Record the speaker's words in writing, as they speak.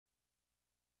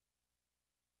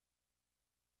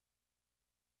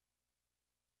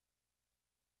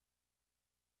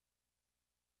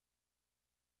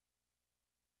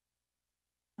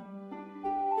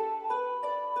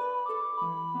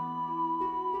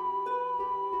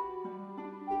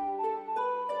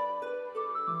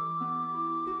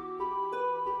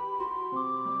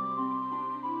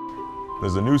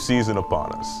There's a new season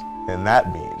upon us, and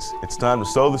that means it's time to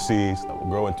sow the seeds that will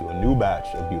grow into a new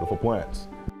batch of beautiful plants.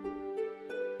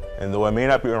 And though I may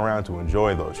not be around to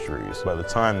enjoy those trees by the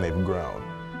time they've grown,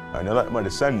 I know that my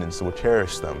descendants will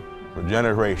cherish them for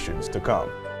generations to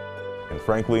come. And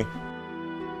frankly,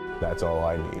 that's all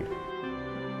I need.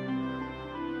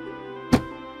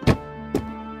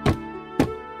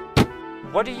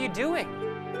 What are you doing?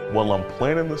 Well, I'm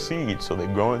planting the seeds so they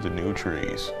grow into new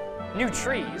trees. New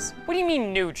trees? What do you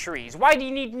mean new trees? Why do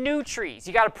you need new trees?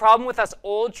 You got a problem with us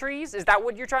old trees? Is that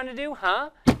what you're trying to do, huh?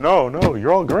 No,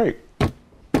 you're all great. I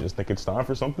just think it's time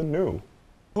for something new.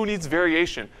 Who needs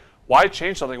variation? Why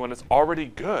change something when it's already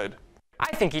good?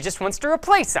 I think he just wants to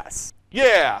replace us.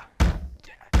 Yeah!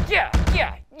 Yeah,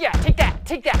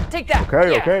 take that.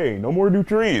 Okay, no more new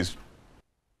trees.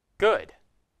 Good.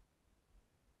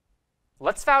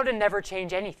 Let's vow to never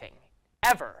change anything,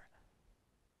 ever.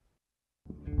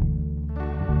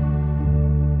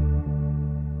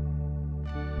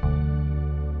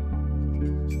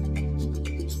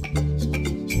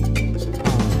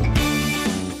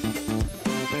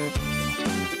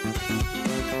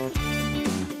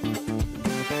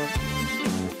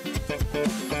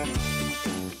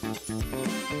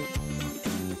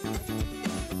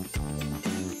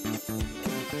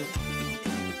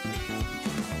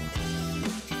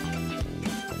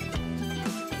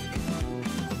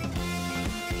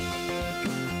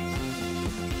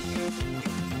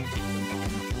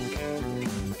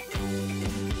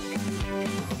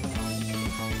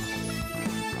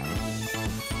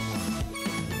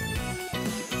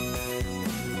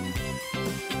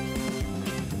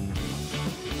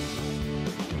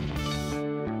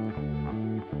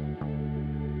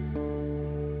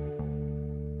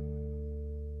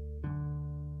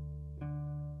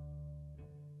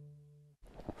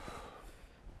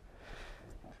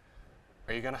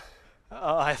 Are you gonna?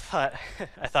 Oh, I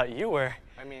thought you were.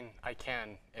 I mean, I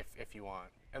can if you want,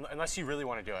 unless you really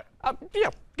want to do it.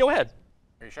 Yeah, go ahead.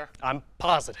 Are you sure? I'm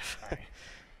positive. All right.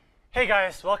 Hey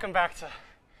guys, welcome back to.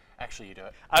 Actually, you do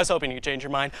it. I was hoping you'd change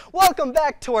your mind. Welcome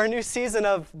back to our new season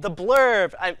of The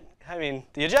Blurb. I mean,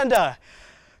 The Agenda.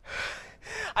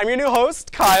 I'm your new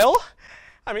host, Kyle.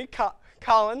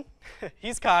 Colin.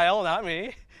 He's Kyle, not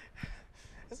me.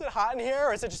 Is it hot in here,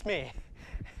 or is it just me?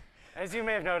 As you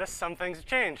may have noticed, some things have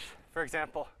changed. For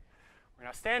example, we're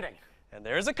now standing. And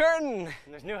there's a curtain.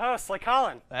 And there's new hosts like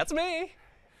Colin. That's me.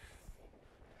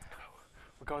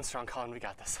 We're going strong, Colin. We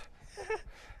got this.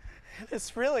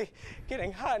 It's really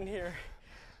getting hot in here.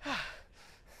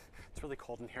 It's really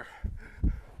cold in here.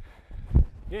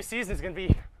 New season's gonna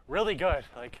be really good,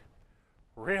 like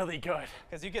really good.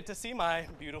 Because you get to see my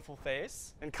beautiful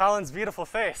face. And Colin's beautiful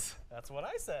face. That's what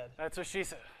I said. That's what she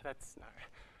said. That's not right.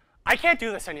 I can't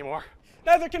do this anymore.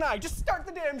 Neither can I. Just start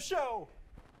the damn show.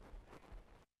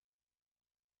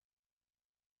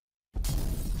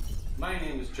 My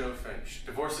name is Joe Finch,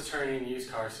 divorce attorney and used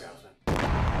car salesman.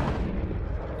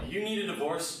 Do you need a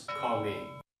divorce? Call me.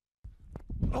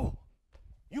 Oh,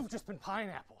 you've just been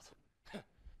pineappled.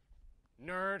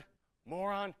 Nerd,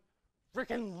 moron,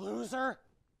 frickin' loser.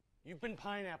 You've been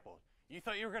pineappled. You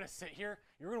thought you were gonna sit here?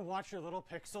 You were gonna watch your little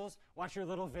pixels, watch your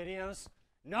little videos?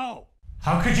 No.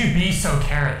 How could you be so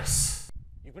careless?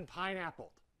 You've been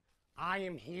pineappled. I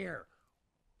am here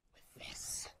with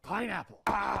this. Pineapple.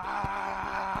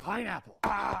 Pineapple.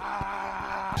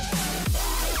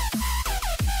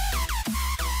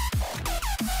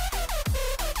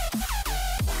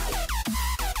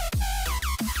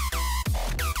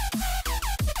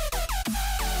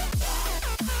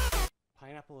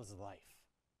 Pineapple is life.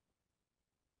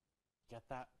 Get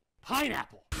that?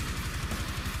 Pineapple!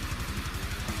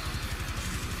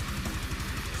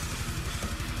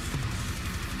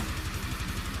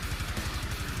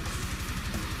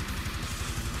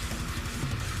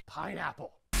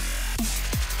 Pineapple. I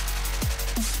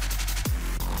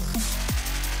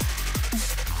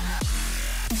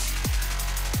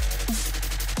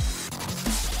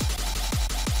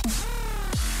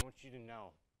want you to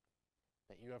know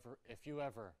that if you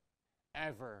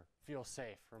ever feel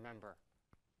safe, remember,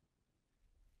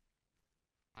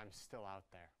 I'm still out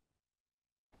there.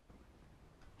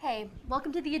 Hey,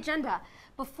 welcome to The Agenda.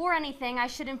 Before anything, I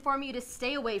should inform you to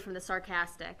stay away from the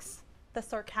sarcastics. The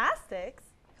sarcastics?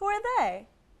 Who are they?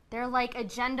 They're like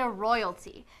agenda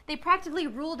royalty. They practically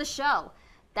rule the show.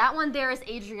 That one there is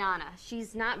Adriana.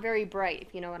 She's not very bright,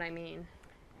 if you know what I mean.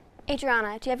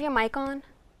 Adriana, do you have your mic on?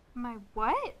 My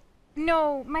what?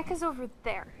 No, Micah's over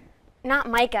there. Not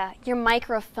Micah, your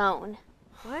microphone.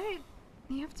 What?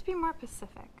 You have to be more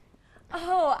specific.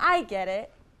 Oh, I get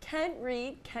it. Can't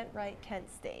read, can't write, can't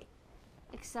state.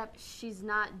 Except she's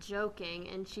not joking,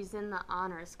 and she's in the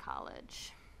honors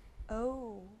college.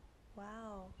 Oh,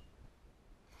 wow.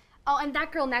 Oh, and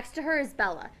that girl next to her is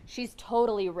Bella. She's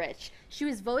totally rich. She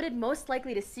was voted most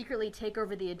likely to secretly take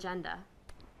over the agenda.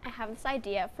 I have this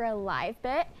idea for a live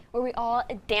bit where we all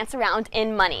dance around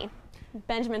in money.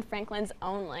 Benjamin Franklin's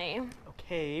only.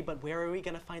 Okay, but where are we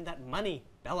gonna find that money,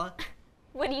 Bella?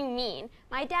 What do you mean?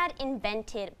 My dad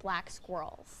invented black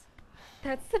squirrels.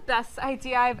 That's the best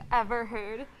idea I've ever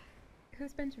heard.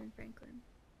 Who's Benjamin Franklin?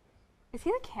 Is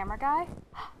he the camera guy?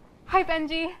 Hi,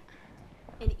 Benji.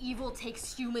 An evil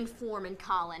takes human form in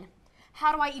Colin.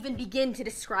 How do I even begin to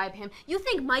describe him? You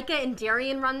think Micah and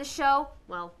Darian run the show?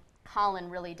 Well, Colin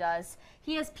really does.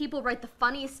 He has people write the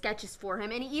funniest sketches for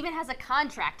him, and he even has a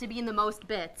contract to be in the most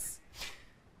bits.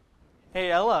 Hey,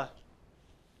 Ella.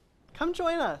 Come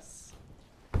join us.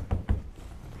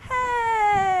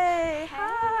 Hey!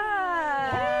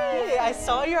 Hi! Hey, I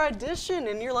saw your audition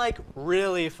and you're like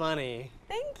really funny.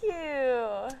 Thank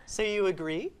you. So you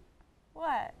agree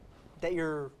What? that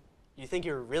you think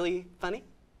you're really funny?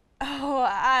 Oh,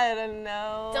 I don't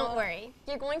know. Don't worry,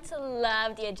 you're going to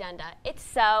love the agenda. It's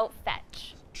so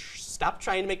fetch. Stop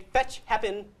trying to make fetch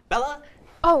happen, Bella.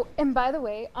 Oh, and by the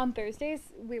way, on Thursdays,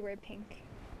 we wear pink.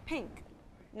 Pink.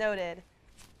 Noted.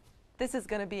 This is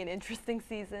gonna be an interesting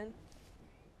season.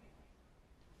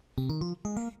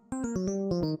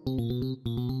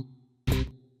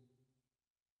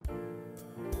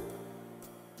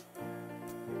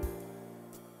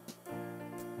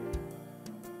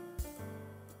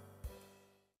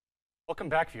 Welcome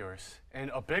back, viewers,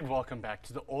 and a big welcome back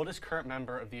to the oldest current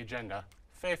member of the agenda,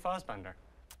 Faye Fosbender.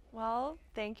 Well,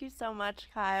 thank you so much,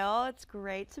 Kyle. It's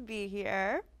great to be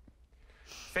here.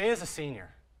 Faye is a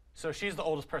senior, so she's the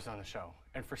oldest person on the show,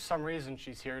 and for some reason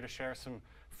she's here to share some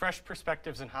fresh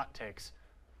perspectives and hot takes.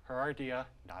 Her idea,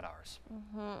 not ours.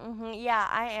 Yeah,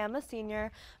 I am a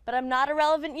senior, but I'm not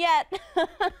irrelevant yet.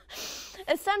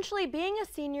 Essentially, being a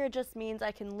senior just means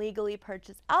I can legally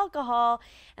purchase alcohol,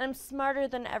 and I'm smarter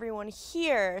than everyone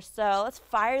here, so let's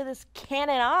fire this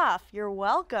cannon off. You're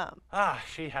welcome. Ah,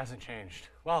 she hasn't changed.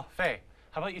 Well, Faye,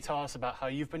 how about you tell us about how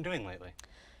you've been doing lately?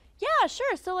 Yeah,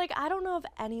 sure. So, I don't know if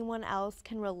anyone else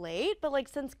can relate, but,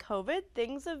 since COVID,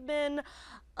 things have been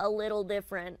a little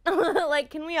different.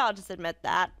 Can we all just admit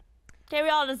that? Can we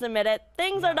all just admit it?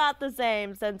 Things are not the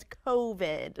same since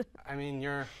COVID. I mean,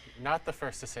 you're not the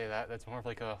first to say that. That's more of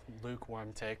like a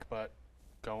lukewarm take, but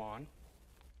go on.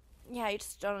 Yeah, you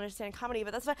just don't understand comedy,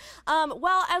 but that's fine.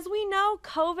 Well, as we know,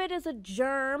 COVID is a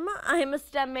germ. I'm a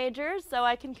STEM major, so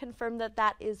I can confirm that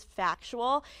that is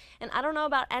factual. And I don't know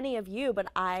about any of you, but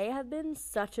I have been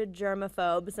such a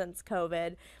germaphobe since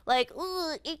COVID.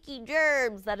 Ooh, icky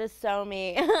germs. That is so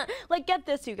me. Get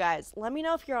this, you guys. Let me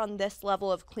know if you're on this level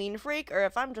of clean freak or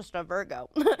if I'm just a Virgo.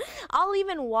 I'll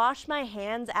even wash my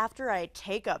hands after I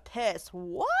take a piss.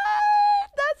 What?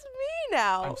 That's me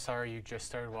now. I'm sorry you just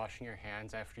started washing your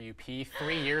hands after you pee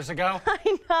 3 years ago.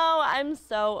 I know, I'm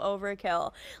so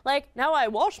overkill. Now I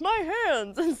wash my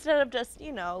hands instead of just,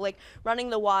 running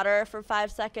the water for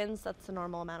 5 seconds. That's the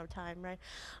normal amount of time, right?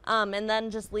 And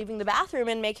then just leaving the bathroom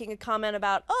and making a comment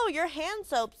about, oh, your hand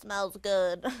soap smells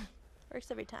good.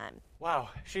 Works every time. Wow,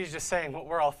 she's just saying what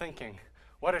we're all thinking.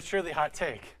 What a truly hot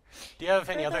take. Do you have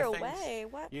any other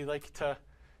things you'd like to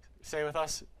say with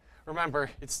us? Remember,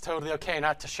 it's totally okay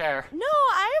not to share. No,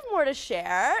 I have more to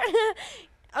share.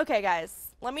 Okay,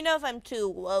 guys, let me know if I'm too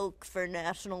woke for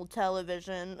national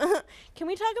television. Can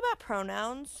we talk about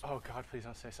pronouns? Oh, God, please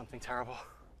don't say something terrible.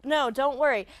 No, don't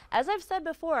worry. As I've said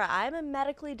before, I'm a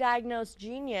medically diagnosed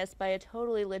genius by a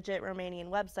totally legit Romanian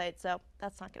website, so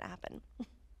that's not going to happen.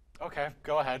 Okay,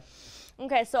 go ahead.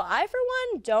 Okay, so I, for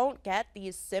one, don't get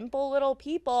these simple little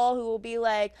people who will be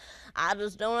like, I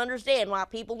just don't understand why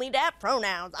people need to have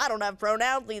pronouns. I don't have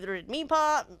pronouns, neither did me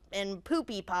paw and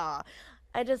poopy paw.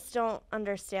 I just don't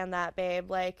understand that,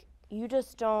 babe. You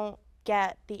just don't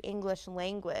get the English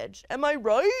language. Am I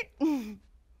right?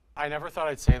 I never thought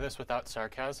I'd say this without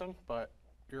sarcasm, but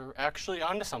you're actually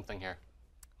onto something here.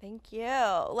 Thank you.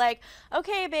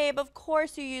 Okay, babe, of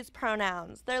course you use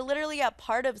pronouns. They're literally a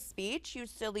part of speech, you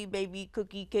silly baby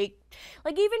cookie cake.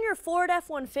 Even your Ford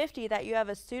F-150 that you have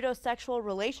a pseudo-sexual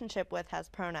relationship with has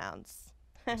pronouns.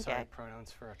 I'm sorry,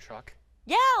 pronouns for a truck?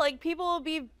 Yeah, people will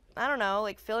be, I don't know,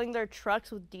 filling their trucks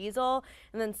with diesel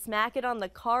and then smack it on the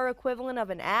car equivalent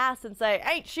of an ass and say,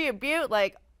 ain't she a beaut?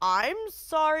 I'm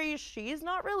sorry, she's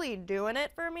not really doing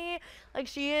it for me.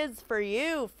 She is for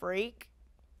you, freak.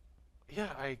 Yeah,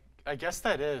 I I guess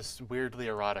that is weirdly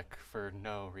erotic for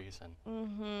no reason.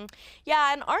 Mm-hmm.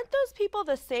 Yeah, and aren't those people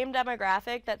the same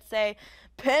demographic that say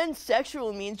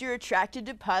pansexual means you're attracted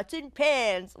to pots and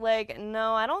pans? Like,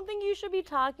 no, I don't think you should be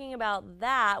talking about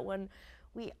that when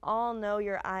we all know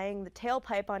you're eyeing the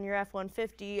tailpipe on your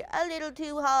F-150 a little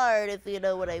too hard, if you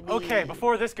know what I mean. Okay,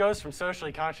 before this goes from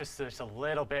socially conscious to just a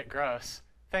little bit gross,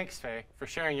 thanks, Faye, for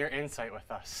sharing your insight with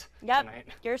us tonight.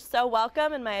 You're so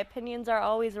welcome, and my opinions are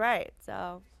always right,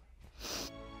 so.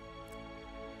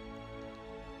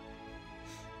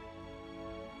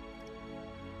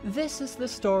 This is the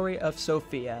story of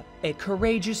Sophia, a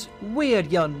courageous, weird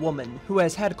young woman who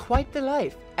has had quite the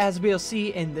life, as we'll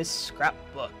see in this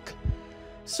scrapbook.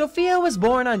 Sophia was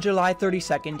born on July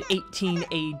 32nd, 18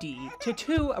 AD, to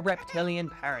two reptilian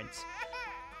parents.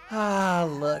 Ah,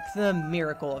 look, the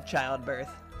miracle of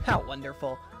childbirth. How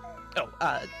wonderful. Oh,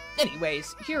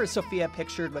 anyways, here is Sophia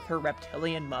pictured with her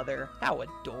reptilian mother. How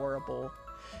adorable.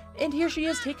 And here she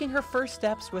is taking her first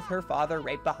steps with her father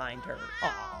right behind her.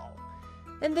 Aww.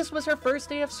 And this was her first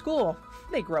day of school.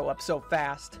 They grow up so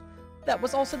fast. That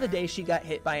was also the day she got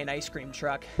hit by an ice cream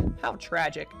truck. How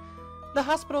tragic. The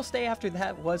hospital stay after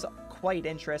that was quite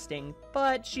interesting,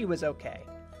 but she was okay.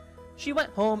 She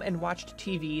went home and watched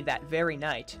TV that very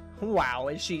night. Wow,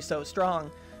 is she so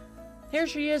strong. Here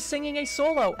she is singing a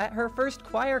solo at her first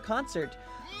choir concert,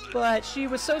 but she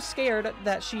was so scared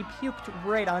that she puked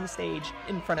right on stage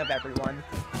in front of everyone.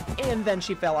 And then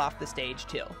she fell off the stage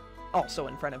too, also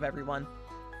in front of everyone.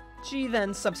 She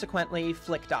then subsequently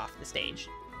flicked off the stage.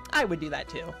 I would do that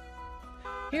too.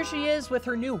 Here she is with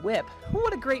her new whip.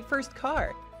 What a great first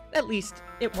car. At least,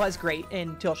 it was great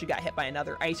until she got hit by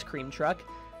another ice cream truck.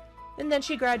 And then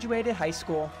she graduated high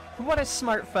school. What a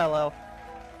smart fellow.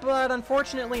 But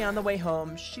unfortunately, on the way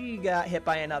home, she got hit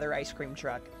by another ice cream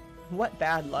truck. What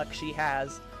bad luck she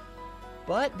has.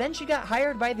 But then she got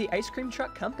hired by the ice cream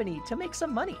truck company to make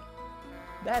some money.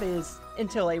 That is,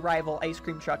 until a rival ice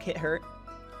cream truck hit her.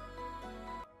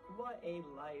 What a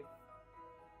life.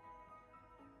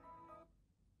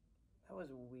 That was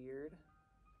weird.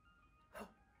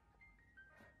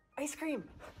 Ice cream!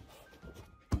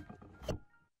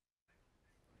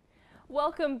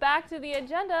 Welcome back to the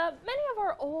agenda. Many of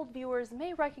our old viewers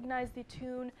may recognize the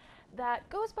tune that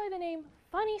goes by the name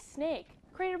Funny Snake,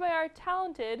 created by our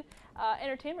talented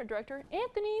entertainment director,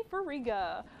 Anthony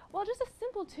Farriga. While just a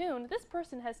simple tune, this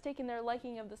person has taken their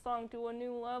liking of the song to a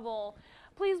new level.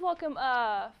 Please welcome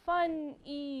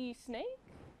Funny Snake.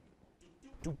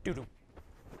 What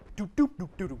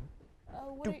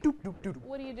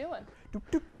are you doing?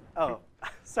 Oh,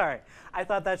 sorry. I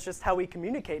thought that's just how we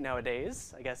communicate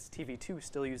nowadays. I guess TV2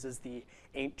 still uses the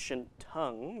ancient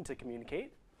tongue to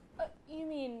communicate. You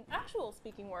mean actual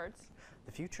speaking words?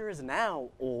 The future is now,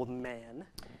 old man.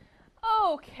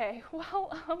 Okay, well,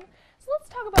 so let's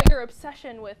talk about your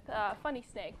obsession with Funny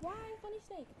Snake. Why Funny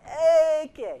Snake?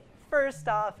 Okay, first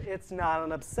off, it's not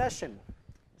an obsession.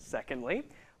 Secondly,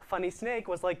 Funny Snake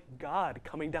was like God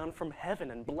coming down from heaven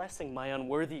and blessing my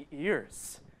unworthy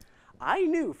ears. I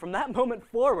knew from that moment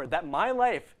forward that my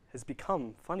life has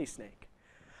become Funny Snake.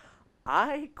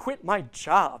 I quit my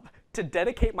job to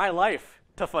dedicate my life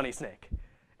to Funny Snake.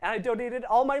 And I donated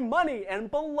all my money and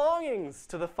belongings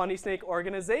to the Funny Snake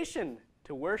organization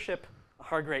to worship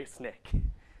our great snake.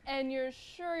 And you're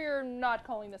sure you're not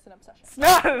calling this an obsession? It's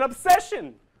not an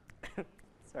obsession!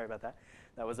 Sorry about that.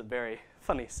 That was a very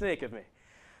funny snake of me.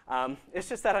 It's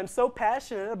just that I'm so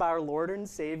passionate about our Lord and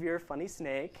Savior, Funny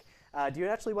Snake. Do you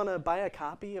actually want to buy a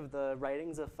copy of the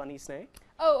writings of Funny Snake?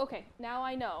 Oh, okay. Now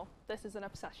I know this is an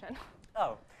obsession.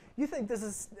 Oh, you think this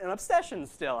is an obsession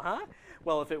still, huh?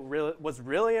 Well, if it was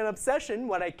really an obsession,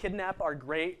 would I kidnap our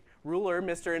great ruler,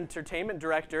 Mr. Entertainment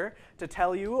Director, to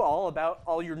tell you all about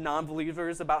all your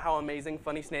non-believers about how amazing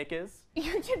Funny Snake is?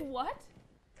 You did what?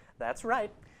 That's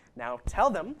right. Now tell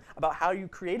them about how you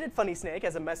created Funny Snake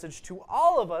as a message to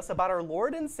all of us about our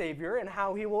Lord and Savior and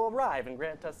how he will arrive and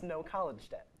grant us no college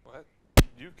debt. What?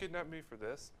 You kidnapped me for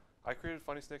this? I created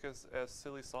Funny Snake as a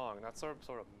silly song, not some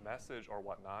sort of message or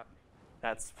whatnot.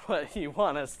 That's what you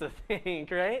want us to think,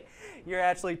 right? You're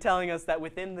actually telling us that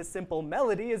within the simple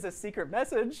melody is a secret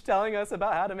message telling us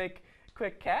about how to make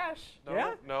quick cash, No,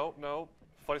 yeah? no.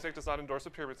 Funny Snake does not endorse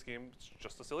a pyramid scheme. It's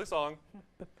just a silly song.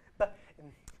 But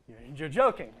you're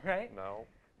joking, right? No,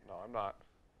 I'm not.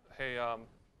 Hey,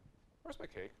 where's my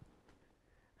cake?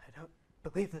 I don't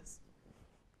believe this.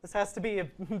 This has to be a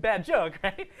bad joke,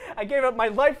 right? I gave up my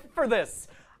life for this.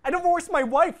 I divorced my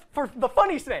wife for the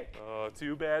Funny Snake. Oh,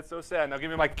 too bad, so sad. Now give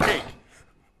me my cake.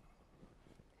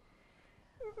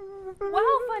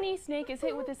 While Funny Snake is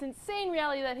hit with this insane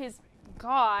reality that his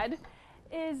God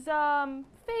is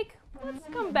fake. Let's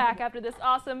come back after this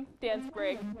awesome dance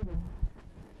break.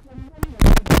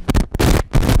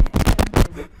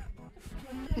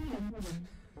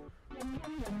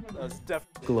 That's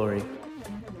definitely glory.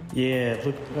 Yeah,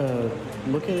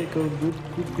 look at it go goop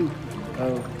goop goop.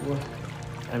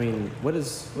 I mean, what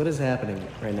is happening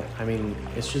right now? I mean,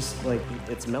 it's just like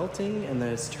it's melting and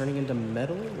then it's turning into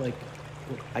metal. Like,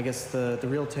 I guess the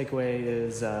real takeaway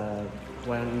is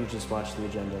why don't you just watch the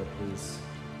agenda, please?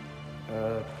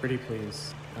 Pretty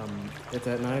please. It's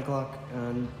at 9 o'clock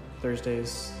on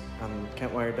Thursdays on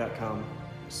KentWired.com.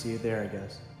 See you there, I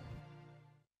guess.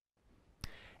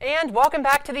 And welcome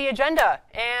back to the agenda.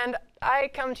 And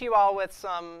I come to you all with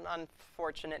some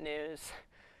unfortunate news.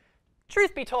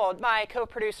 Truth be told, my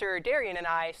co-producer Darian and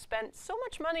I spent so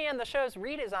much money on the show's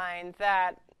redesign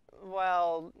that,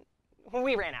 well,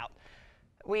 we ran out.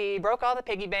 We broke all the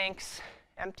piggy banks,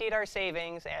 emptied our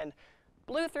savings, and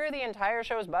blew through the entire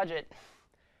show's budget.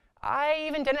 I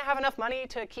even didn't have enough money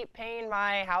to keep paying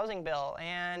my housing bill,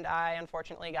 and I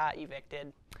unfortunately got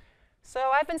evicted.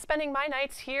 So I've been spending my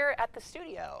nights here at the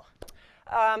studio.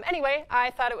 Anyway,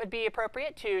 I thought it would be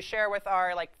appropriate to share with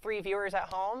our 3 viewers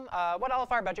at home what all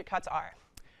of our budget cuts are.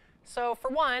 So for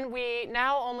one, we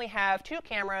now only have 2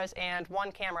 cameras and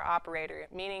 1 camera operator,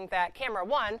 meaning that camera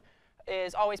 1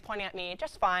 is always pointing at me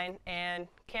just fine, and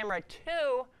camera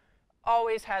 2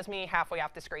 always has me halfway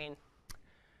off the screen.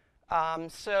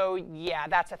 So yeah,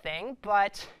 that's a thing,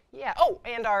 but yeah. Oh,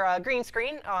 and our green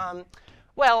screen.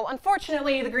 Well,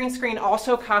 unfortunately, the green screen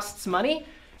also costs money.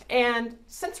 And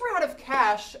since we're out of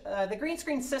cash, the green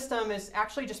screen system is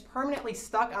actually just permanently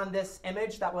stuck on this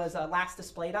image that was last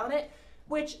displayed on it,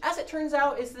 which, as it turns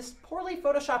out, is this poorly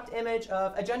photoshopped image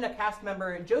of Agenda cast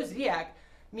member Joe Ziak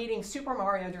meeting Super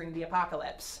Mario during the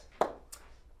apocalypse.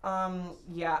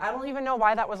 Yeah, I don't even know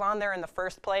why that was on there in the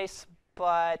first place,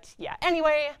 but yeah.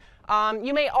 Anyway,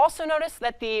 you may also notice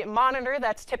that the monitor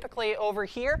that's typically over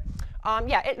here,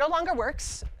 yeah, it no longer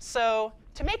works. So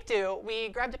to make do, we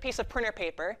grabbed a piece of printer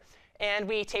paper and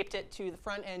we taped it to the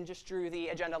front and just drew the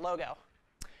Agenda logo.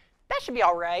 That should be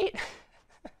all right.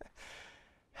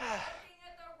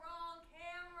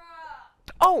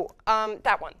 Oh,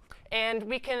 that one. And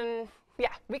we can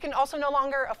also no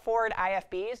longer afford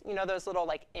IFBs, you know, those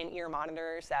little in-ear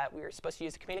monitors that we were supposed to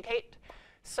use to communicate.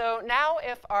 So now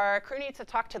if our crew needs to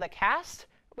talk to the cast,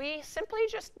 we simply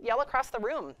just yell across the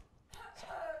room.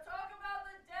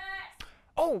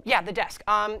 Oh, yeah, the desk.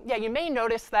 Yeah, you may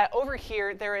notice that over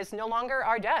here there is no longer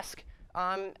our desk.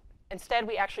 Instead,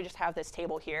 we actually just have this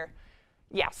table here.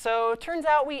 Yeah, so turns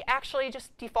out we actually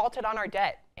just defaulted on our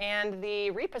debt, and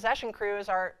the repossession crews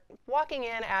are walking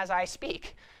in as I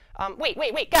speak.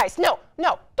 Wait, guys, no,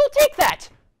 don't take that.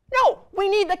 No, we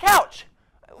need the couch.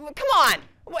 Come on,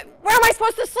 where am I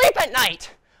supposed to sleep at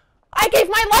night? I gave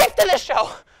my life to this show.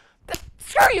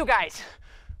 Screw you guys.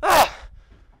 Ugh.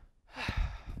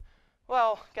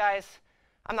 Well, guys,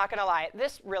 I'm not gonna lie,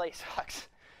 this really sucks.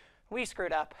 We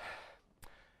screwed up.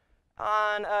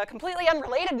 On a completely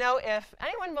unrelated note, if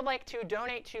anyone would like to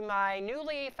donate to my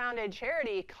newly founded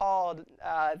charity called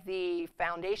the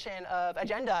Foundation of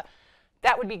Agenda,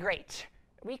 that would be great.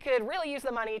 We could really use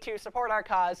the money to support our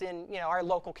cause in our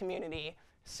local community.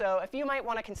 So if you might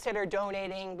want to consider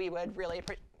donating, we would really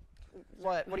appreciate.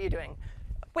 What are you doing?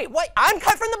 Wait, what? I'm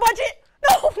cut from the budget?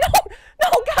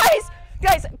 No,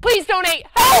 guys, please donate.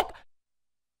 Help!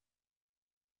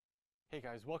 Hey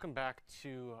guys, welcome back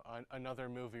to another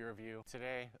movie review.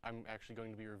 Today, I'm actually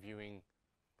going to be reviewing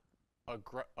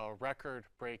a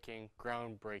record-breaking,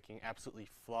 groundbreaking, absolutely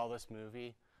flawless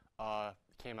movie.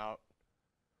 Came out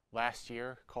last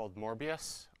year called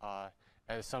Morbius.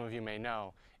 As some of you may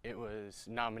know, it was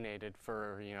nominated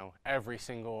for every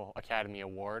single Academy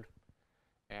Award,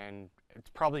 and it's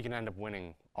probably going to end up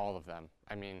winning all of them.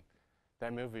 I mean,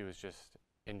 that movie was just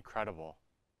incredible.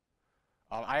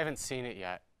 I haven't seen it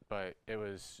yet, but it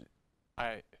was,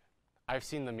 I've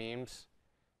seen the memes,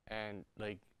 and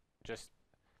just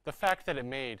the fact that it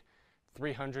made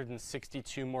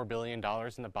 $362 more billion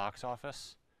in the box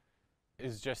office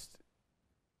is just,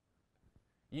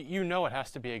 you know it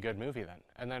has to be a good movie then.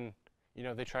 And then,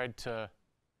 they tried to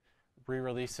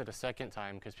re-release it a second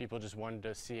time because people just wanted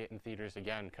to see it in theaters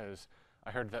again, because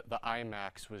I heard that the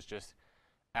IMAX was just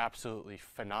absolutely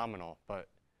phenomenal, but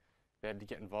they had to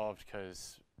get involved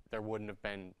because there wouldn't have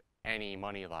been any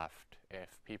money left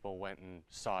if people went and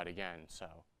saw it again. So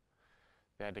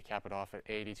they had to cap it off at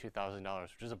 $82,000,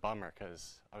 which is a bummer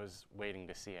because I was waiting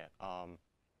to see it.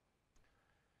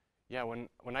 Yeah,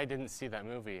 when I didn't see that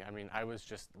movie, I mean, I was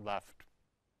just left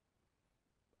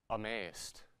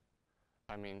amazed.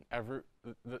 I mean,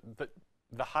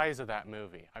 the highs of that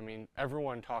movie. I mean,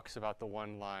 everyone talks about the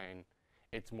one line,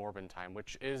 "It's Morbin time,"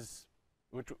 which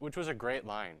was a great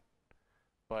line,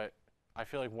 but I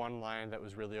feel like one line that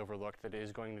was really overlooked that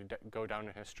is going to go down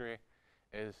in history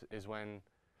is when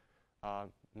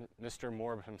Mr.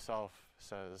 Morb himself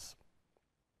says,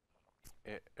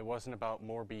 it wasn't about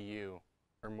Morby you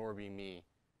or Morby me,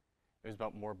 it was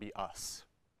about Morby us.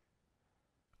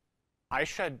 I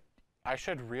shed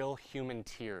real human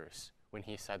tears when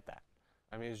he said that.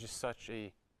 I mean, it was just such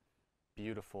a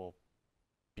beautiful,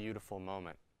 beautiful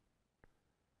moment.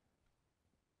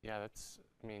 Yeah,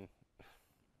 I mean,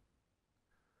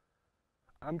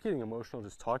 I'm getting emotional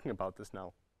just talking about this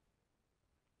now.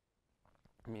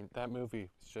 I mean, that movie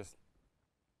is just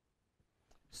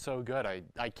so good.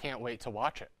 I can't wait to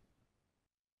watch it.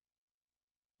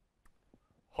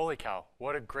 Holy cow,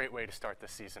 what a great way to start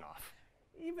this season off.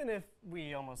 Even if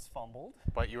we almost fumbled.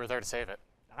 But you were there to save it.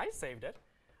 I saved it.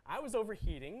 I was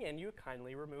overheating, and you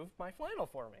kindly removed my flannel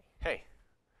for me. Hey,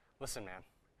 listen, man.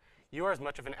 You are as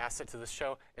much of an asset to this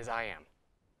show as I am.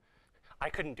 I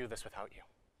couldn't do this without you.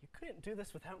 You couldn't do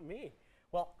this without me.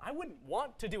 Well, I wouldn't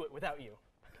want to do it without you.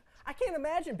 I can't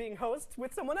imagine being host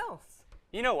with someone else.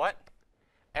 You know what?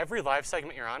 Every live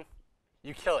segment you're on,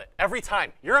 you kill it. Every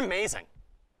time. You're amazing.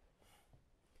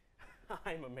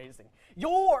 I'm amazing. You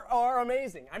are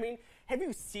amazing. I mean, have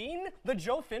you seen the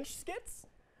Joe Finch skits?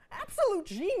 Absolute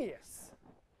genius.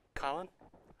 Colin,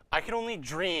 I can only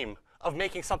dream of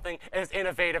making something as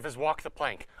innovative as Walk the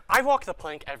Plank. I walk the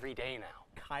plank every day now.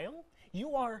 Kyle,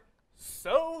 you are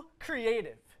so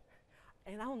creative.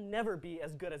 And I'll never be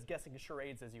as good as guessing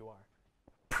charades as you are.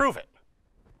 Prove it.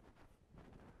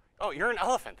 Oh, you're an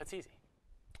elephant. That's easy.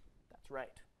 That's right.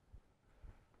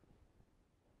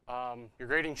 You're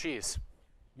grating cheese.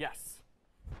 Yes.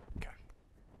 Okay.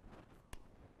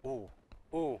 Ooh.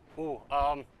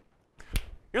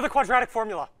 You're the quadratic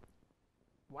formula.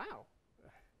 Wow.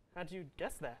 How'd you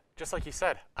guess that? Just like you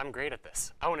said, I'm great at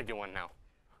this. I want to do one now.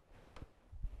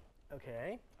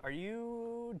 Okay. Are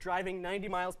you driving 90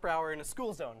 miles per hour in a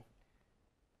school zone?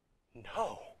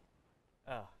 No.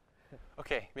 Oh.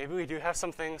 Okay, maybe we do have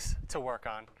some things to work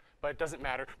on, but it doesn't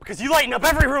matter because you lighten up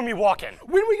every room you walk in.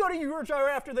 When we go to Eurogiro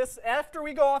after this, after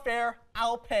we go off air,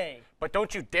 I'll pay. But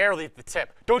don't you dare leave the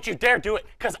tip. Don't you dare do it,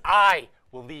 because I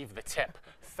will leave the tip.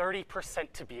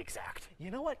 30% to be exact. You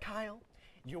know what, Kyle?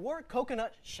 Your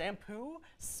coconut shampoo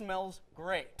smells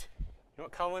great. You know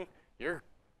what, Colin? Your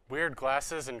weird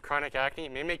glasses and chronic acne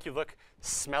may make you look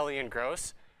smelly and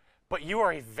gross, but you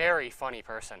are a very funny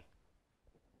person.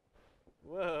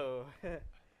 Whoa. I'm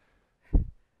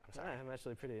sorry. I'm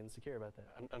actually pretty insecure about that.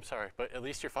 I'm sorry, but at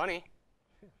least you're funny.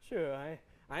 Sure, I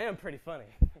am pretty funny.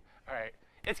 All right,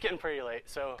 it's getting pretty late,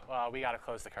 so we got to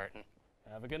close the curtain.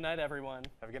 Have a good night, everyone.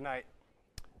 Have a good night.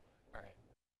 All right.